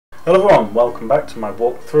Hello everyone, welcome back to my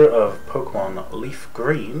walkthrough of Pokemon Leaf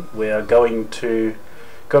Green. We are going to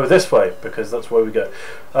go this way because that's where we go.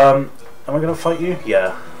 Am I going to fight you?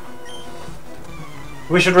 Yeah.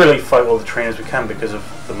 We should really fight all the trainers we can because of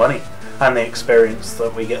the money and the experience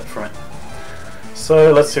that we get from it.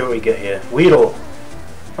 So let's see what we get here. Weedle.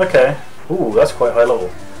 Okay. Ooh, that's quite high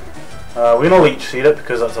level. We're going to Leech Seed it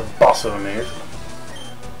because that's a boss of a move.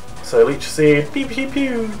 So Leech Seed. Pew pew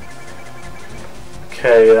pew.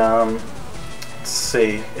 Okay, let's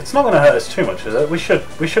see. It's not going to hurt us too much, is it? We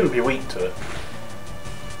shouldn't be weak to it.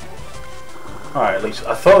 Alright, Leech.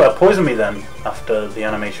 I thought that poisoned me then after the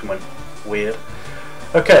animation went weird.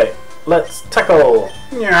 Okay, let's tackle.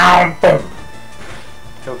 Boom.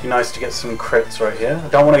 It would be nice to get some crits right here. I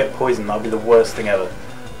don't want to get poisoned. That would be the worst thing ever.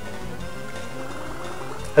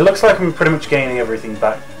 It looks like I'm pretty much gaining everything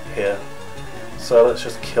back here. So let's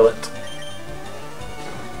just kill it.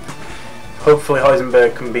 Hopefully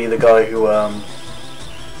Heisenberg can be the guy who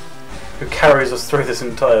carries us through this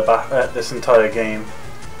entire game.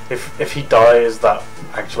 If he dies, that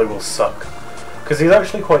actually will suck, because he's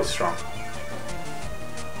actually quite strong.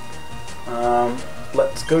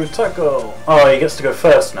 Let's go tackle. Oh, he gets to go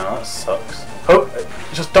first now. That sucks.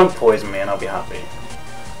 Just don't poison me, and I'll be happy.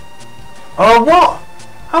 Oh, what?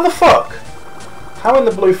 How the fuck? How in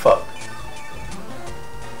the blue fuck?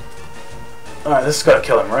 All right, this has got to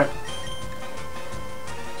kill him, right?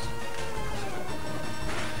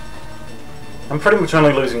 I'm pretty much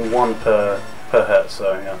only losing one per hit,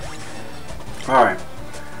 so yeah. Alright.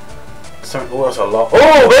 Oh, that's a lot.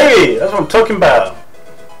 Oh, baby! That's what I'm talking about!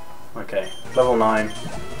 Okay, level 9.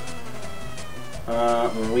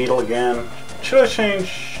 Weedle again. Should I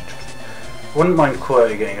change? Wouldn't mind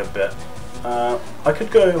QWERTY getting a bit. I could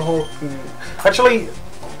go Hawking. Actually,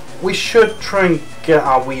 we should try and get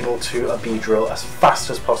our Weedle to a Beedrill as fast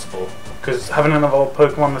as possible, because having an evolved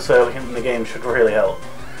Pokemon this early in the game should really help.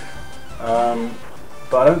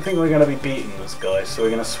 But I don't think we're going to be beating this guy, so we're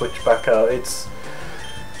going to switch back out. It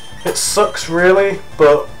sucks really,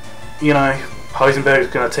 but you know,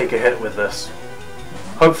 Heisenberg's going to take a hit with this.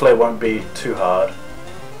 Hopefully it won't be too hard.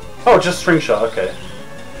 Oh, just String Shot, okay.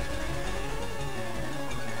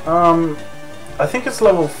 I think it's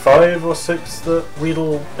level 5 or 6 that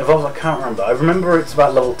Weedle evolves, I can't remember. I remember it's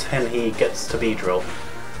about level 10 he gets to Beedrill,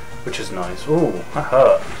 which is nice. Ooh, that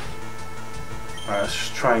hurt. Alright, let's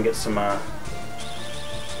just try and get some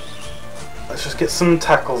let's just get some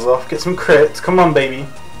tackles off, get some crits. Come on, baby.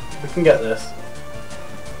 We can get this.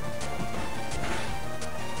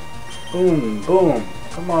 Boom, boom.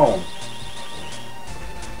 Come on.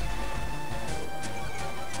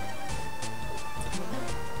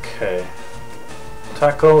 Okay.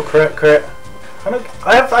 Tackle, crit, crit.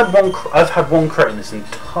 I've had one crit in this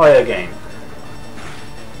entire game.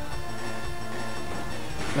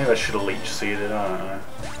 Maybe I should have Leech Seeded, I don't know.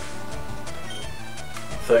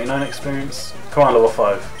 39 experience. Come on, level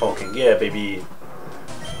 5. Hulking. Yeah, baby.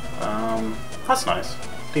 That's nice.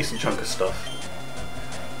 Decent chunk of stuff.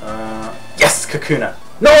 Yes! Kakuna!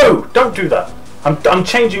 No! Don't do that! I'm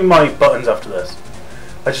changing my buttons after this.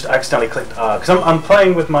 I just accidentally clicked R. Because I'm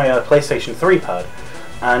playing with my PlayStation 3 pad.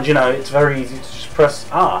 And, you know, it's very easy to just press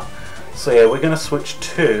R. So yeah, we're going to switch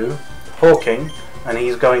to Hawking. And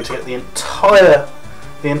he's going to get the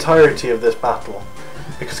entirety of this battle,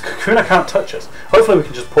 because Kakuna can't touch us. Hopefully we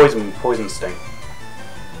can just poison Sting.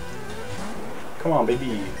 Come on,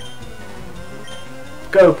 baby.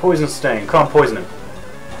 Go, Poison Sting. Can't poison him.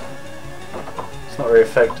 It's not very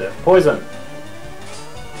effective. Poison!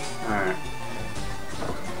 Alright.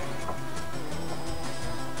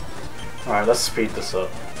 Alright, let's speed this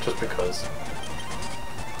up, just because.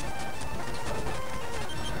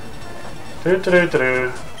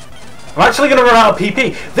 I'm actually going to run out of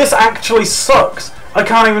PP. This actually sucks. I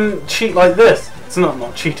can't even cheat like this. It's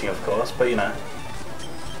not cheating, of course, but you know.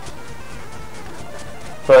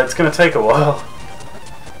 But it's going to take a while.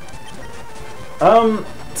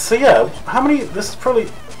 So yeah, how many? This is probably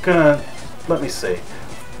going to, let me see,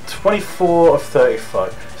 24 of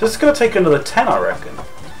 35. So it's going to take another 10, I reckon.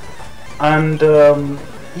 And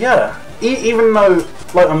yeah, even though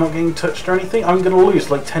like I'm not getting touched or anything, I'm going to lose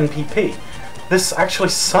like 10 PP. This actually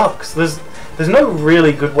sucks. There's no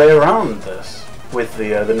really good way around this with the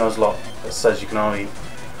Nuzlocke that says you can only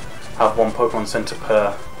have one Pokemon Center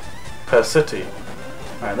per city.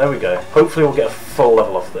 Alright, there we go. Hopefully we'll get a full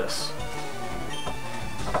level off this.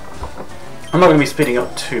 I'm not going to be speeding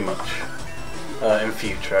up too much in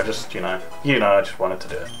future. I just, you know, I just wanted to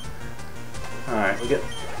do it. Alright, we get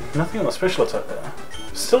nothing on the special attack there.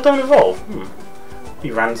 Still don't evolve. He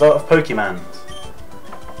runs out of Pokemons.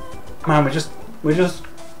 Man, we just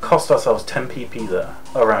cost ourselves 10 PP there,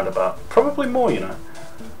 around about. Probably more, you know.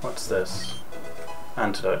 What's this?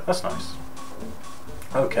 Antidote. That's nice.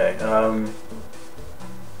 Okay,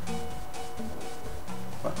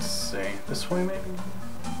 let's see. This way, maybe?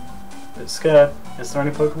 Bit scared. Is there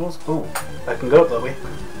any Pokeballs? Ooh, I can go up that way.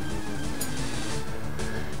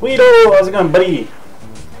 Weedle! How's it going, buddy?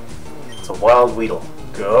 It's a wild Weedle.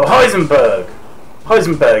 Go Heisenberg!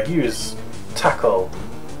 Heisenberg, use Tackle.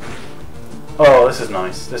 Oh, this is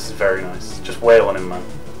nice. This is very nice. Just wail on him, man.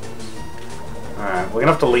 Alright, we're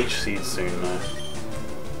gonna have to Leech Seed soon, though.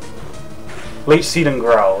 Leech Seed and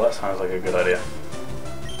Growl, that sounds like a good idea.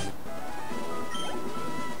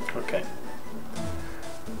 Okay.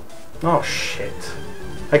 Oh, shit.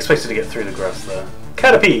 I expected to get through the grass there.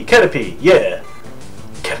 Caterpie! Caterpie! Yeah!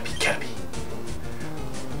 Caterpie! Caterpie!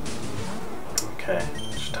 Okay,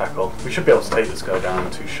 just tackle. We should be able to take this guy down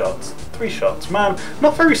in 2 shots. 3 shots. Man,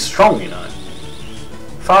 not very strong, you know.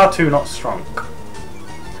 Far too not strong.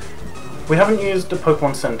 We haven't used the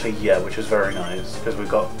Pokemon Center yet, which is very nice, because we've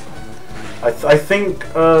got... I think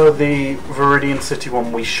the Viridian City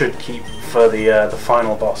one we should keep for the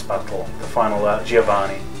final boss battle, the final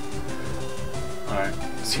Giovanni. Alright,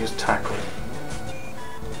 let's use Tackle.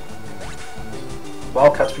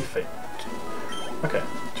 Wildcats be faked. Okay,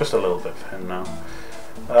 just a little bit for him now.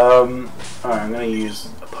 Alright, I'm going to use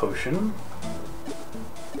a potion.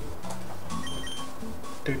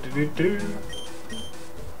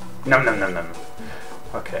 Num num num num.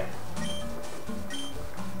 Okay.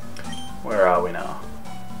 Where are we now?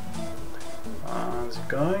 How's it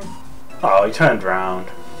going? Oh, he turned round.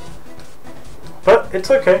 But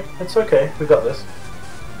it's okay. It's okay. We got this.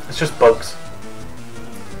 It's just bugs.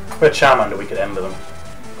 If we had Charmander, we could ember them.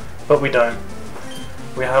 But we don't.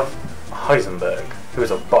 We have Heisenberg, who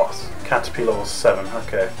is a boss. Caterpie level 7.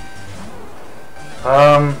 Okay.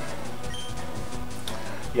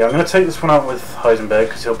 Yeah, I'm going to take this one out with Heisenberg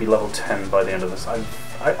because he'll be level 10 by the end of this.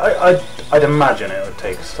 I'd imagine it would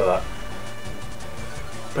take us to that.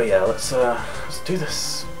 But yeah, let's do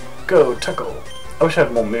this. Go, Tackle. I wish I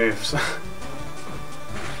had more moves.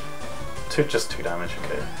 Just 2 damage,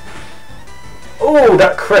 okay. Oh,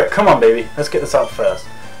 that crit! Come on, baby. Let's get this out first.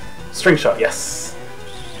 String shot, yes.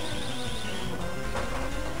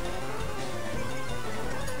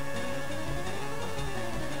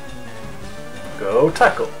 Go,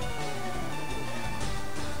 Tackle.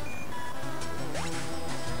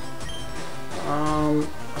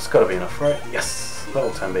 That's gotta be enough, right? Yes!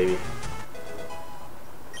 Level 10, baby.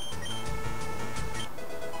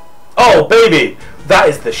 Oh, baby! That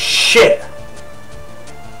is the shit!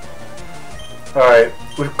 Alright,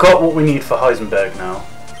 we've got what we need for Heisenberg now.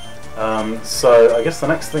 So, I guess the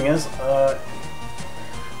next thing is,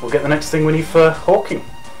 we'll get the next thing we need for Hawking.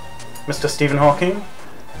 Mr. Stephen Hawking.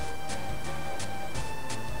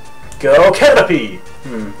 Go Caterpie!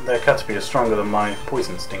 Their Caterpie is stronger than my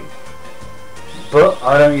Poison Sting. But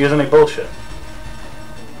I don't use any bullshit.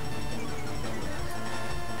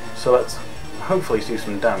 So let's hopefully do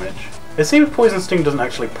some damage. It seems Poison Sting doesn't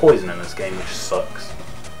actually poison in this game, which sucks.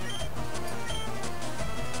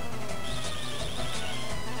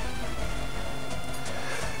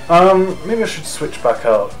 Maybe I should switch back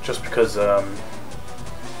out, just because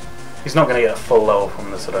he's not going to get a full level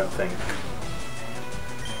from this, I don't think.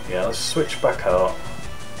 Yeah, let's switch back out.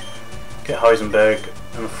 Get Heisenberg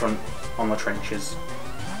in the front on the trenches.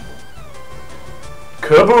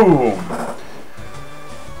 Kaboom!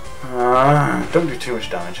 Don't do too much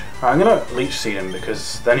damage. I'm going to Leech Seed him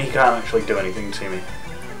because then he can't actually do anything to me.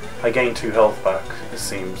 I gain 2 health back, it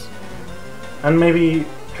seems. And maybe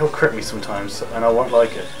he'll crit me sometimes and I won't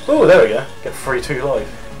like it. Oh, there we go. Get free 2 life.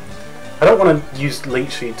 I don't want to use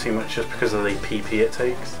Leech Seed too much just because of the PP it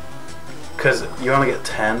takes. Because you only get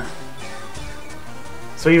 10.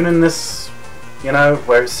 So even in this, you know,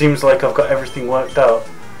 where it seems like I've got everything worked out.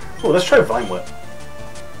 Oh, let's try Vine Whip.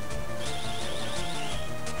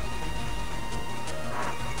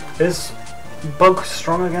 Is Bug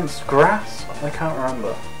strong against grass? I can't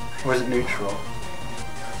remember. Or is it neutral?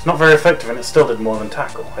 It's not very effective and it still did more than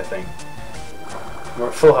Tackle, I think. We're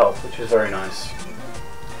at full health, which is very nice.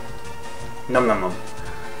 Num num num.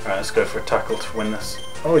 Alright, let's go for a Tackle to win this.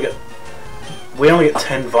 Oh, we only get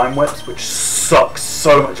 10 Vine Whips, which sucks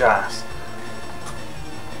so much ass.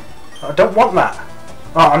 I don't want that.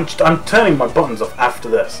 Oh, I'm turning my buttons off after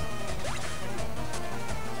this.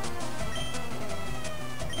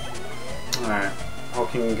 Alright,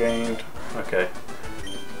 Hawking gained. Okay.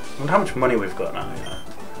 I wonder how much money we've got now, you know.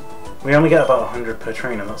 We only get about 100 per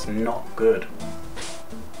trainer, that's not good.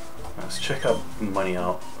 Let's check our money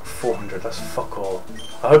out. 400, that's fuck all.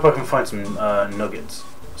 I hope I can find some nuggets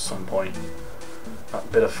at some point. That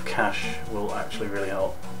bit of cash will actually really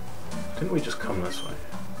help. Didn't we just come this way?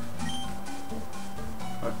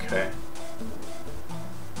 Okay.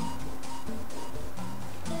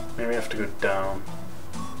 Maybe we have to go down.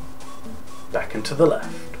 Back and to the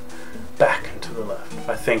left. Back and to the left.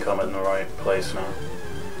 I think I'm in the right place now.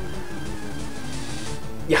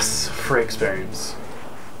 Yes! Free experience.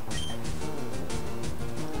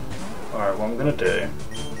 Alright, what I'm gonna do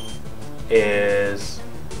is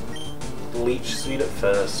leech seed at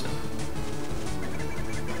first.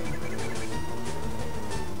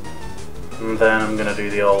 And then I'm gonna do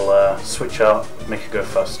the old switch out, make it go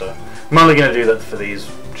faster. I'm only gonna do that for these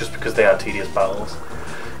just because they are tedious battles.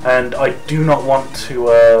 And I do not want to,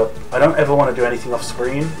 I don't ever want to do anything off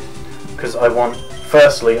screen, because I want,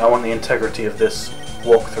 firstly, I want the integrity of this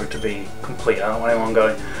walkthrough to be complete. I don't want anyone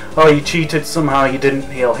going, oh, you cheated somehow, you didn't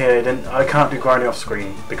heal here, you didn't. I can't do grinding off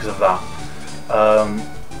screen because of that.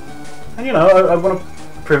 And you know, I want to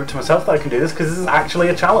prove it to myself that I can do this, because this is actually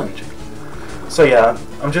a challenge. So yeah,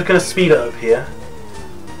 I'm just going to speed it up here,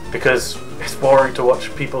 because it's boring to watch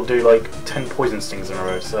people do like 10 poison stings in a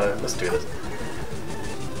row, so let's do this.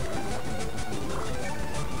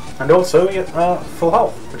 And also we get full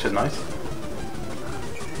health, which is nice.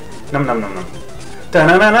 Num num num num.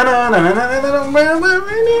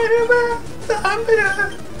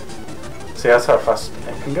 See, that's how fast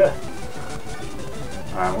it can go.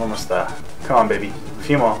 Alright, we're almost there. Come on, baby. A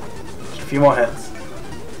few more. Just a few more hits.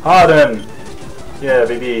 Harden! Yeah,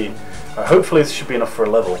 baby. Right, hopefully this should be enough for a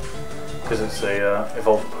level, because it's a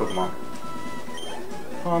evolved Pokemon.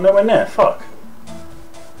 Oh, nowhere near. Fuck.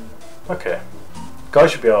 Okay. Guy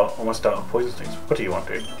should be almost out of poison stings. What do you want,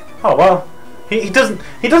 dude? Oh well, he didn't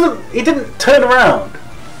turn around.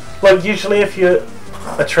 Like usually, if you're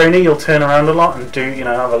a trainee, you'll turn around a lot and do, you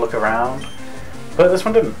know, have a look around. But this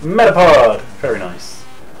one didn't. Metapod, very nice.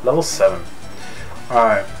 Level 7. All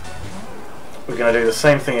right, we're gonna do the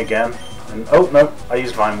same thing again. And oh no, I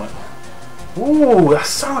used Vine Whip. Ooh, that's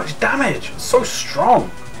so much damage. So strong,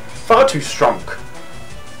 far too strong.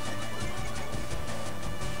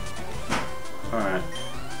 Alright.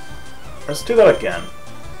 Let's do that again.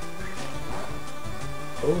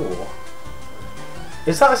 Ooh.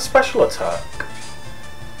 Is that a special attack?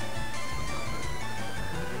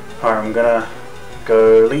 Alright, I'm gonna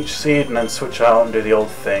go Leech Seed and then switch out and do the old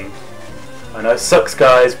thing. I know it sucks,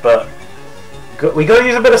 guys, but we gotta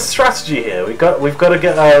use a bit of strategy here. We've got to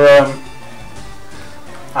get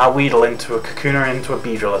our Weedle into a Kakuna, into a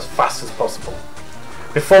Beedrill as fast as possible.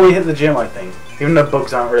 Before we hit the gym, I think. Even though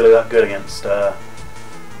bugs aren't really that good against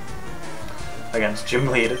gym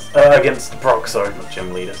leaders. Against Brock, sorry, not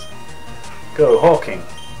gym leaders. Go, Hawking.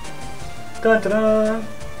 Dun, dun, dun.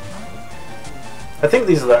 I think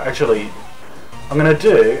these are the actually... I'm going to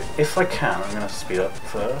do, if I can, I'm going to speed up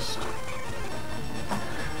first.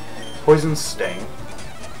 Poison Sting.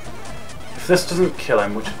 If this doesn't kill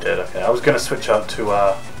him, which it did, okay, I was going to switch out to...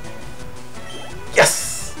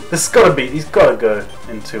 Yes! This has got to be... He's got to go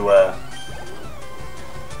into...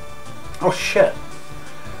 Oh shit!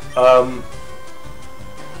 I'm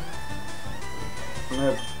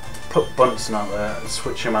going to put Bunsen out there and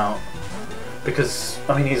switch him out. Because,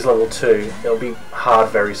 I mean, he's level 2. It'll be hard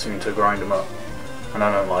very soon to grind him up. And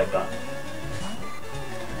I don't like that.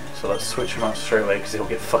 So let's switch him out straight away because he'll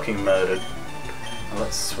get fucking murdered. And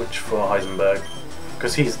let's switch for Heisenberg.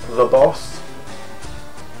 Because he's the boss.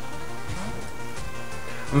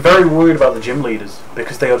 I'm very worried about the gym leaders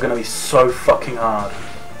because they are going to be so fucking hard.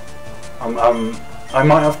 I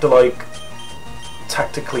might have to like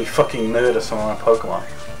tactically fucking murder some of my Pokemon.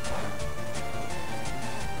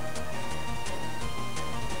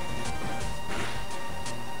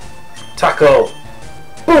 Tackle!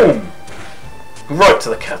 Boom! Right to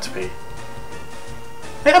the Caterpie.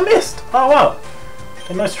 Hey, I missed! Oh wow!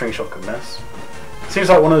 Didn't know String Shot could miss. Seems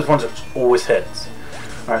like one of those ones that always hits.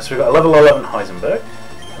 Alright, so we've got a level 11 Heisenberg.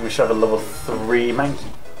 And we should have a level 3 Mankey.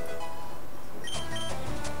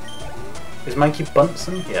 Is Mankey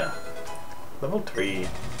Bunsen? Yeah. Level 3.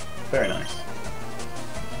 Very nice.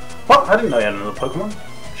 What? I didn't know you had another Pokemon.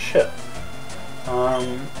 Shit.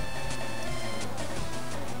 Alright,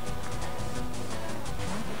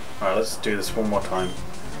 let's do this one more time.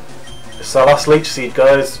 It's our last Leech Seed,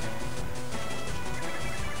 guys.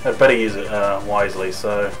 I'd better use it wisely,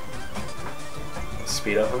 so... Let's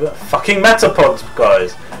speed up a bit. Fucking Metapods,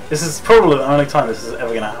 guys! This is probably the only time this is ever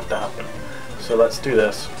going to have to happen. So let's do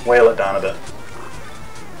this. Whale it down a bit.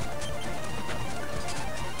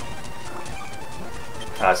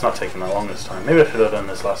 Ah, it's not taking that long this time. Maybe I should have done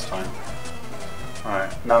this last time.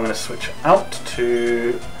 Alright, now I'm going to switch out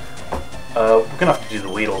to... we're going to have to do the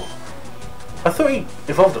Weedle. I thought he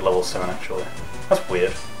evolved at level 7 actually. That's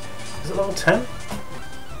weird. Is it level 10?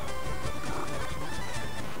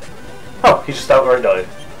 Oh, he just outright died.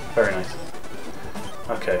 Very nice.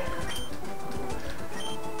 Okay.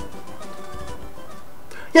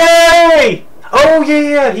 Yay! Oh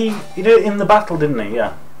yeah, he did it in the battle, didn't he?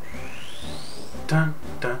 Yeah. Dun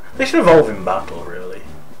dun. They should evolve in battle, really.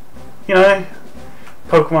 You know,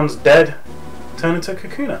 Pokemon's dead, turn into a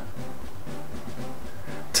Kakuna.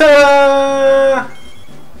 Ta!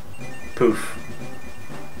 Poof.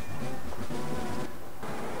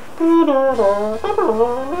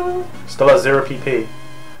 Still has 0 PP.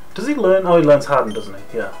 Does he learn? Oh, he learns Harden, doesn't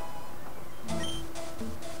he? Yeah.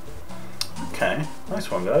 Okay,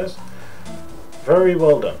 nice one, guys. Very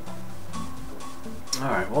well done.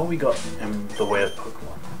 Alright, what have we got in the way of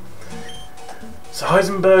Pokemon? So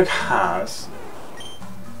Heisenberg has...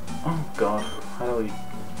 Oh god, how do we...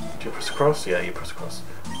 Do you press across? Yeah, you press across.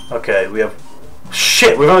 Okay, we have...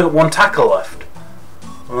 Shit, we've only got 1 tackle left.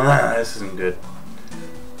 This isn't good.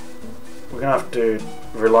 We're going to have to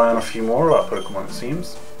rely on a few more of our Pokemon, it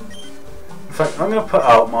seems. In fact, I'm going to put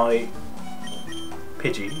out my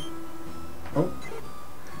Pidgey. Oh,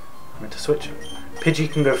 I meant to switch him. Pidgey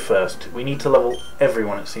can go first. We need to level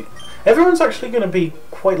everyone, it seems. Everyone's actually going to be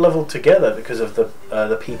quite leveled together because of the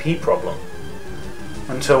PP problem.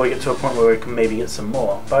 Until we get to a point where we can maybe get some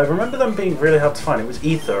more. But I remember them being really hard to find. It was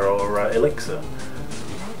Ether or Elixir.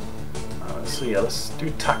 So yeah, let's do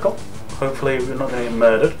Tackle. Hopefully we're not going to get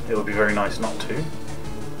murdered. It would be very nice not to.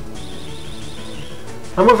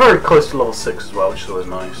 And we're very close to level 6 as well, which is always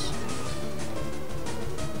nice.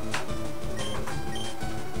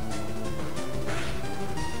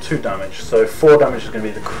 Damage, so 4 damage is going to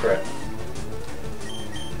be the crit.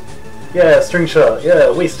 Yeah, string shot,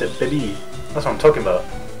 yeah, waste it, baby. That's what I'm talking about.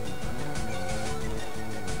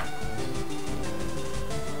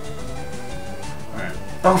 Alright.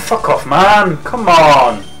 Oh, fuck off, man! Come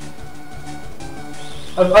on!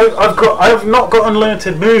 I have not got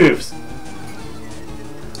unlimited moves.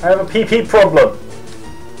 I have a PP problem.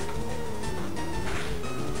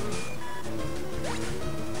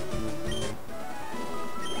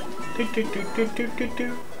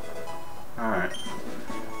 Alright.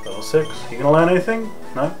 Level 6. You gonna learn anything?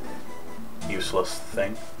 No? Useless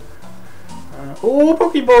thing. Oh,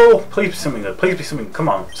 Pokeball! Please be something good. Please be something. Come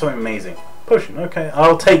on. Something amazing. Potion. Okay.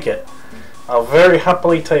 I'll take it. I'll very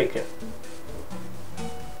happily take it.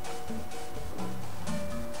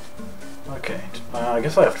 Okay. I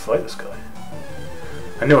guess I have to fight this guy.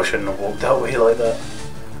 I knew I shouldn't have walked that way like that.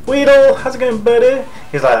 Weedle! How's it going, buddy?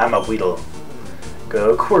 He's like, I'm a Weedle.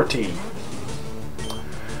 Go QWERTY.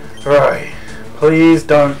 Right. Please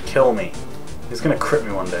don't kill me. He's gonna crit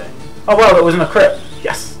me one day. Oh wow, that wasn't a crit.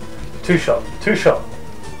 Yes. 2 shot. 2 shot.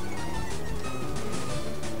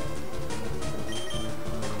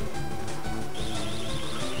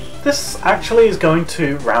 This actually is going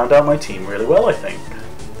to round out my team really well, I think.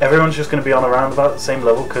 Everyone's just going to be on around about the same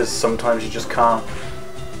level because sometimes you just can't.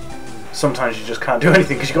 Sometimes you just can't do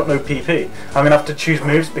anything because you've got no PP. I'm going to have to choose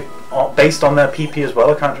moves based on their PP as well.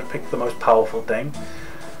 I can't just pick the most powerful thing.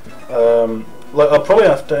 Like I'll probably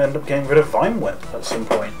have to end up getting rid of Vine Whip at some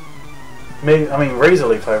point. Maybe, I mean Razor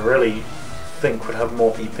Leaf I really think would have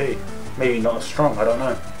more PP. Maybe not as strong, I don't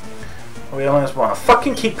know. Oh, we only have 1. I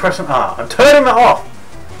fucking keep pressing R. I'm turning that off!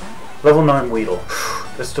 Level 9 Weedle.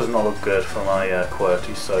 This does not look good for my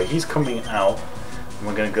QWERTY, so he's coming out. And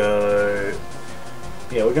we're going to go...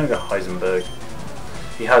 Yeah, we're going to go Heisenberg.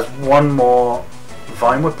 He has 1 more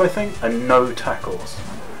Vine Whip, I think, and no tackles.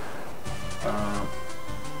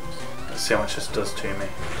 Let's see how much this does to me.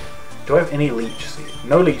 Do I have any Leech Seed?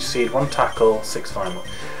 No Leech Seed, 1 tackle, 6 Vine Whip.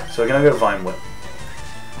 So we're going to go Vine Whip.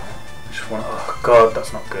 Just want. Oh god,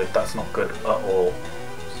 that's not good. That's not good at all.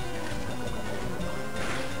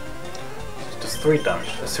 It does 3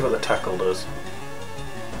 damage. Let's see what the tackle does.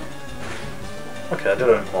 Okay, I did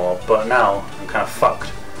it more, but now I'm kind of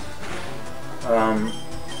fucked.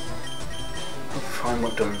 Vine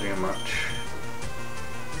Whip doesn't do much.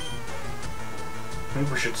 Maybe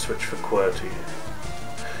we should switch for QWERTY.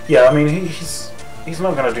 Yeah, I mean he's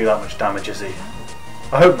not going to do that much damage, is he?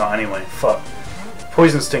 I hope not. Anyway, fuck.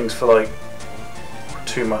 Poison stings for like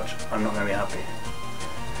too much. I'm not going to be happy.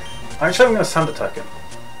 Actually, I'm going to sand attack him.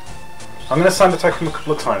 I'm going to sand attack him a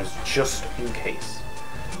couple of times just in case,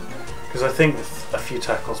 because I think a few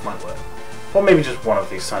tackles might work, or maybe just 1 of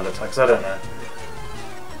these sand attacks. I don't know.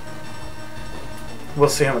 We'll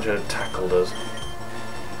see how much a tackle does.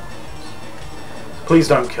 Please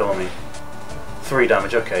don't kill me. 3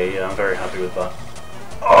 damage, okay, yeah, I'm very happy with that.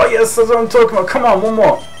 Oh yes, that's what I'm talking about, come on, 1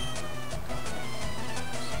 more!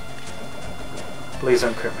 Please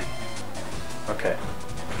don't crit me. Okay.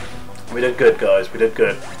 We did good, guys. We did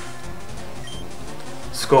good.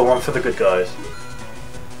 Score 1 for the good guys.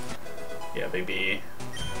 Yeah, baby.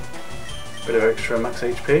 Bit of extra max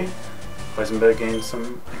HP. Heisenberg gained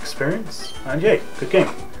some experience. And yay, good game.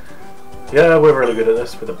 Yeah, we're really good at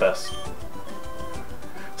this. We're the best.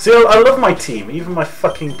 See, I love my team. Even my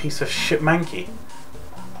fucking piece of shit Mankey.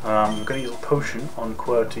 I'm going to use a potion on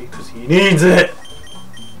QWERTY because he needs it.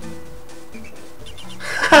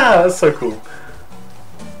 Ha! That's so cool.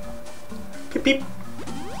 Beep beep.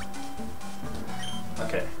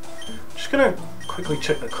 Okay. Just going to quickly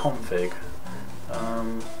check the config.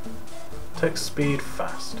 Text speed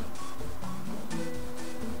fast.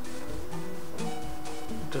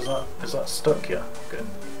 Is that stuck? Yeah, good.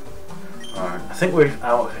 Alright, I think we're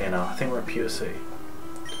out of here now. I think we're at Pewter City.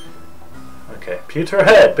 Okay, Pewter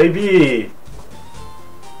ahead, baby!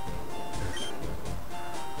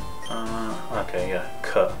 Okay, yeah,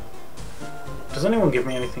 cut. Does anyone give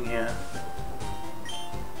me anything here?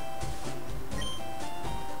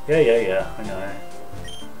 Yeah, I know.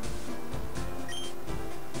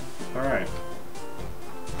 Alright.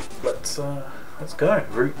 Let's go.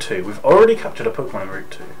 Route 2. We've already captured a Pokemon in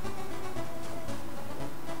Route 2.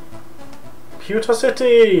 Pewter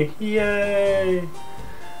City! Yay!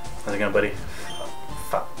 How's it going, buddy?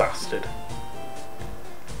 Fat bastard.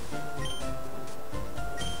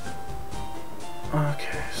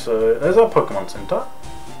 Okay, so there's our Pokemon Center.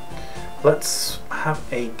 Let's have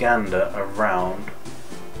a gander around.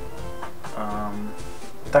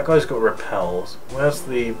 That guy's got repels. Where's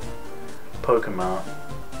the Pokemon?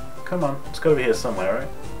 Come on, it's got to be here somewhere, right?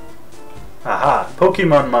 Aha!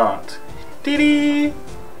 Pokemon Mart! Dee-dee!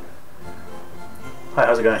 Hi,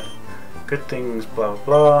 how's it going? Good things, blah blah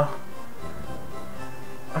blah.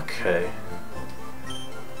 Okay.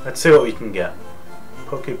 Let's see what we can get.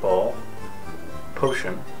 Pokeball.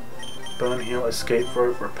 Potion. Burn, heal, escape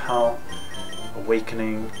rope, repel,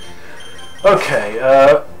 awakening. Okay,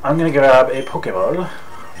 I'm gonna grab a Pokeball.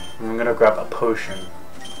 And I'm gonna grab a potion.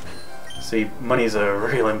 See, money's a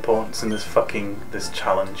real importance in this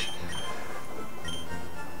challenge.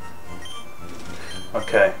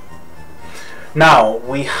 Okay. Now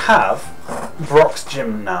we have Brock's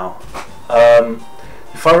gym now.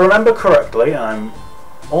 If I remember correctly, and I'm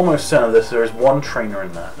almost certain of this, there is one trainer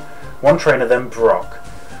in there. One trainer, then Brock.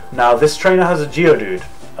 Now this trainer has a Geodude.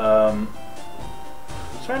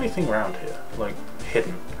 Is there anything around here, like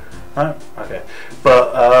hidden? No? Okay.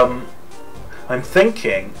 But I'm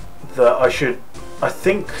thinking that I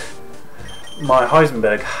think my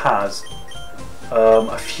Heisenberg has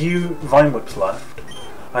a few Vine Whips left,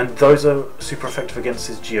 and those are super effective against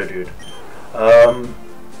his Geodude.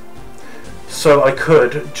 So I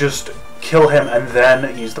could just kill him and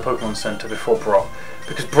then use the Pokemon Center before Brock,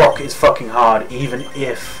 because Brock is fucking hard, even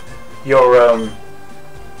if you're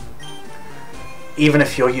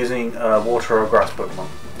using water or grass Pokemon.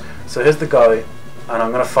 So here's the guy, and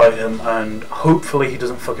I'm gonna fight him, and hopefully he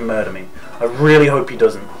doesn't fucking murder me. I really hope he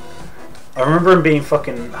doesn't. I remember him being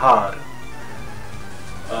fucking hard.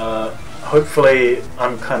 Hopefully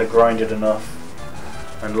I'm kind of grinded enough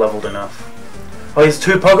and leveled enough. Oh, he's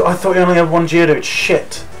 2 Pokemon. I thought he only had 1 Geodude.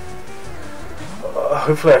 Shit.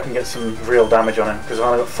 Hopefully I can get some real damage on him, because I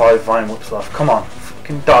only got 5 Vine Whips left. Come on,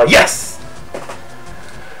 fucking die. Yes!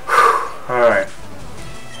 Alright.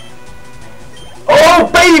 Oh,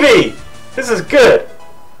 baby! This is good!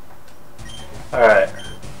 Alright.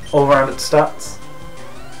 All-rounded stats.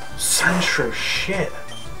 Sandshrew, shit.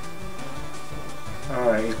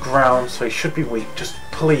 Alright, he's ground, so he should be weak. Just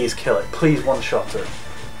please kill it. Please one-shot it.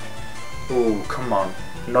 Ooh, come on.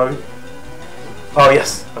 No. Oh,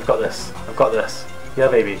 yes. I've got this. I've got this. Yeah,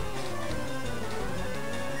 baby.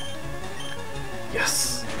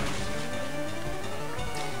 Yes.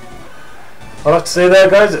 I'll have to say there,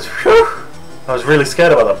 guys, it's whew. I was really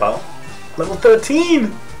scared about that battle. Level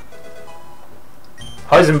 13!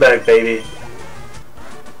 Heisenberg, baby.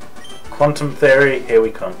 Quantum theory, here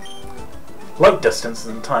we come. Light distance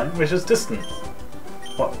isn't time, which is distance.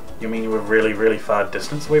 What? You mean you were really, really far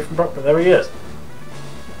distance away from Brock? But there he is.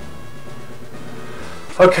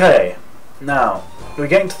 Okay, now we're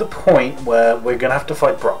getting to the point where we're going to have to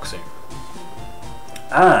fight Brock soon.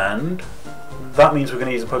 And that means we're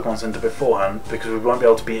going to use a Pokemon Center beforehand, because we won't be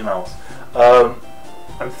able to beat him else.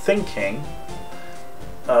 I'm thinking,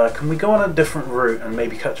 can we go on a different route and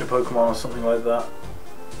maybe catch a Pokemon or something like that?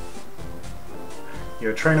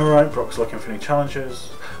 You're a trainer, right? Brock's looking for new challenges.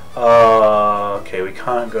 Okay, we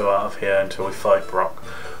can't go out of here until we fight Brock.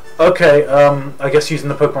 Okay, I guess using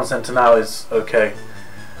the Pokemon Center now is okay.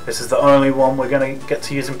 This is the only one we're gonna get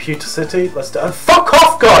to use in Pewter City. Let's do it. Fuck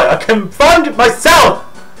off, guy! I can find it myself!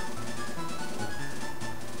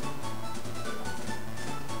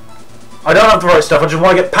 I don't have the right stuff, I just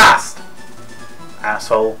want to get past!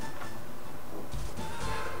 Asshole.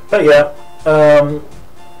 But yeah,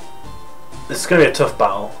 this is going to be a tough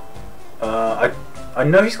battle. I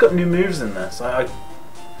know he's got new moves in this, but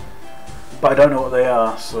I don't know what they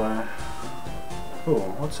are, so... Ooh,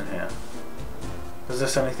 what's in here? Is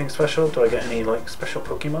this anything special? Do I get any, like, special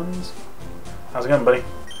Pokemons? How's it going, buddy?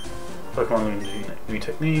 Pokemon new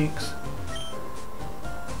techniques.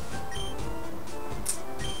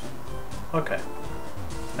 Okay.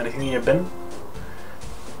 Anything in your bin?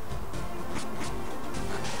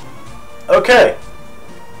 Okay!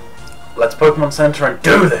 Let's Pokemon Center and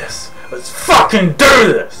do this! Let's fucking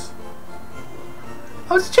do this!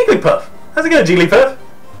 Oh, it's Jigglypuff! How's it going, Jigglypuff?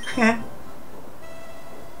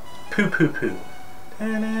 Poo poo poo.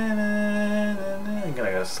 I'm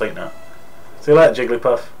gonna go to sleep now. See you later,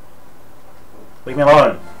 Jigglypuff. Leave me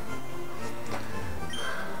alone.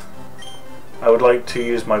 I would like to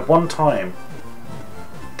use my one time.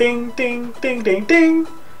 Ding ding ding ding ding!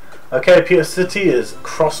 Okay, Pewter City is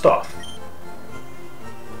crossed off.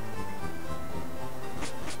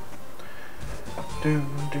 Do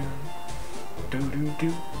do do do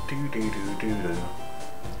do do do do do.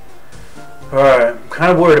 Alright, I'm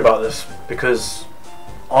kind of worried about this because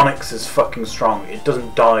Onyx is fucking strong. It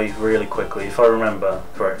doesn't die really quickly, if I remember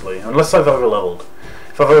correctly. Unless I've overleveled.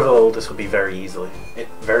 If I've overleveled, this will be very easily.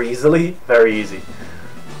 Very easily? Very easy.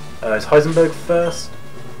 Is Heisenberg first?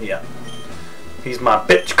 Yeah. He's my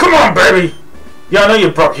bitch. Come on, baby! Yeah, I know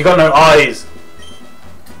you're Brock. You got no eyes.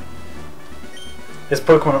 His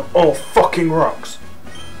Pokemon are all fucking rocks.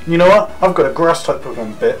 You know what? I've got a grass type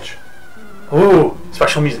Pokemon, bitch. Ooh,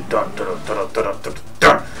 special music. Dun dun dun dun dun dun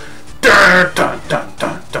dun dun dun dun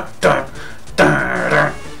dun dun dun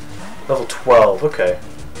dun. Level 12. Okay.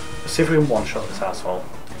 Let's see if we can one-shot this asshole.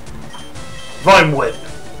 Vine Whip.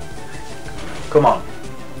 Come on.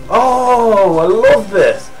 Oh, I love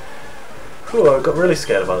this. Whew, I got really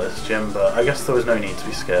scared about this gym, but I guess there was no need to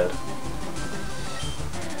be scared.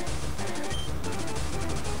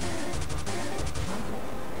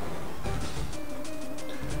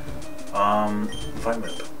 Vine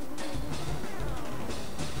Whip.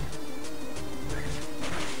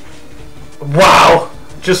 Wow!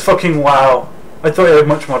 Just fucking wow. I thought it had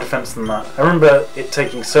much more defense than that. I remember it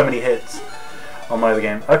taking so many hits on my other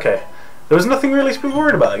game. Okay. There was nothing really to be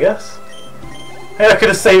worried about, I guess. Hey, I could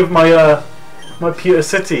have saved my my Pewter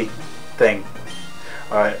City thing.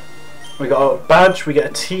 Alright. We got a badge, we get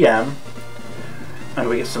a TM, and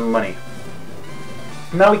we get some money.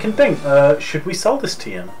 Now we can think, should we sell this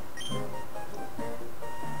TM?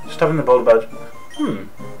 Just having the boulder badge.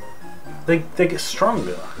 They get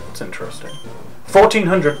stronger. That's interesting.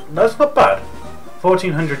 1400, that's not bad.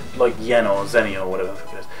 1400 like yen or zenny or whatever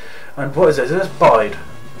it is. And what is this? Is this Bide?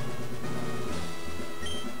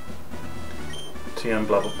 TM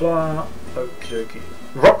blah blah blah. Okie dokie.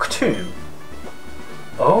 Rock Tomb.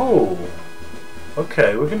 Oh.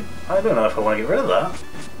 Okay, we can. I don't know if I want to get rid of that.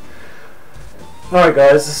 Alright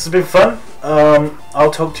guys, this has been fun.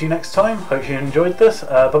 I'll talk to you next time. Hope you enjoyed this.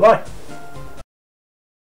 Bye bye.